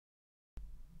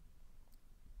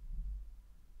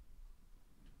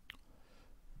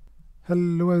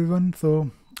Hello everyone. So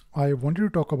I wanted to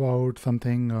talk about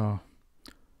something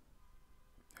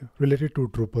related to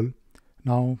Drupal.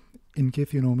 Now, in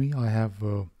case you know me, I have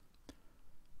a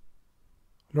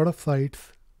lot of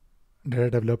sites that I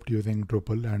developed using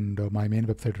Drupal, and my main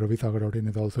website ravisagar.in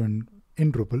is also in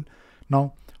Drupal.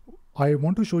 Now, I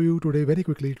want to show you today very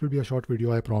quickly. It will be a short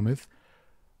video, I promise,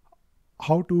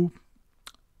 how to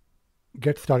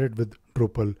get started with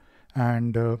Drupal,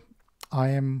 and I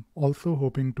am also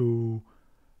hoping to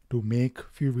make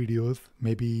few videos,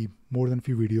 maybe more than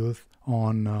few videos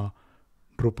on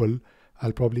Drupal.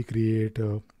 I'll probably create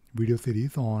a video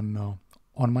series on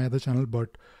my other channel,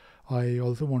 but I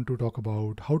also want to talk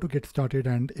about how to get started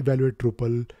and evaluate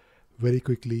Drupal very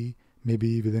quickly,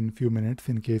 maybe within few minutes,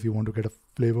 in case you want to get a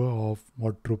flavor of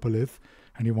what Drupal is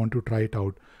and you want to try it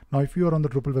out. Now, if you are on the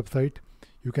Drupal website,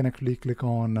 you can actually click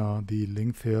on the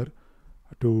links here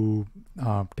to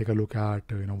take a look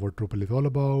at what Drupal is all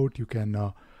about. You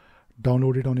can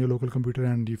download it on your local computer,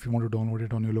 and if you want to download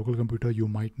it on your local computer, you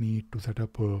might need to set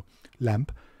up a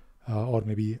LAMP or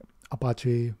maybe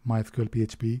Apache, MySQL,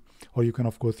 PHP, or you can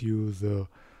of course use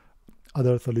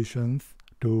other solutions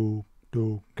to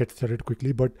get started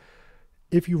quickly. But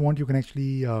if you want, you can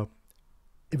actually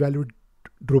evaluate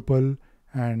Drupal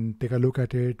and take a look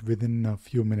at it within a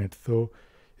few minutes. So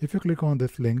if you click on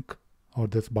this link or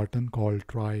this button called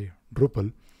Try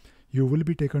Drupal, you will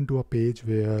be taken to a page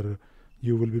where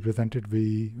you will be presented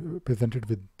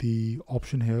with the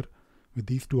option here, with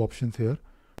these two options here,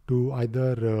 to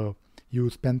either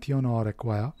use Pantheon or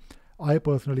Acquire. I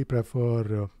personally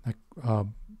prefer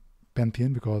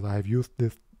Pantheon because I have used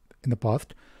this in the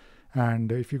past. And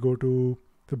if you go to,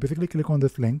 so basically click on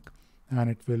this link, and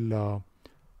it will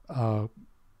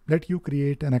let you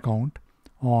create an account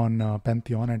on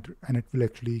Pantheon, and it will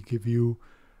actually give you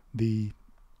the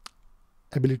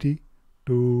ability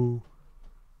to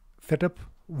set up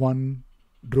one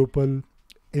Drupal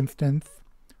instance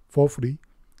for free,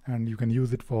 and you can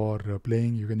use it for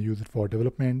playing, you can use it for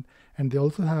development, and they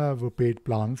also have paid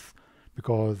plans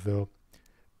because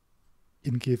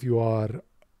in case you are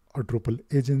a Drupal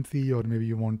agency or maybe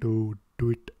you want to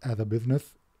do it as a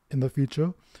business in the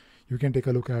future, you can take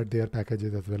a look at their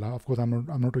packages as well. Of course, I'm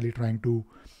not really trying to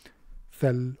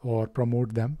sell or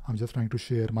promote them. I'm just trying to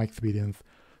share my experience.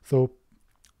 So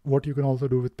what you can also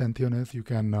do with Pantheon is you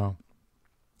can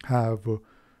have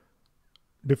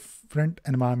different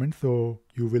environments. So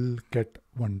you will get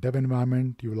one dev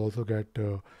environment. You will also get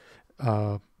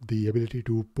the ability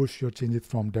to push your changes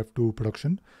from dev to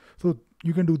production. So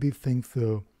you can do these things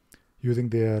using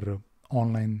their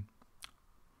online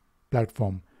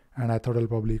platform. And I thought I'll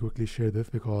probably quickly share this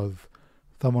because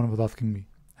someone was asking me,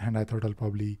 and I thought I'll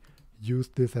probably use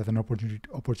this as an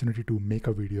opportunity to make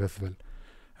a video as well.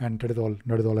 And that is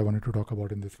all I wanted to talk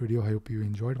about in this video. I hope you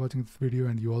enjoyed watching this video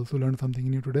and you also learned something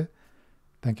new today.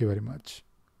 Thank you very much.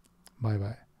 Bye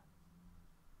bye.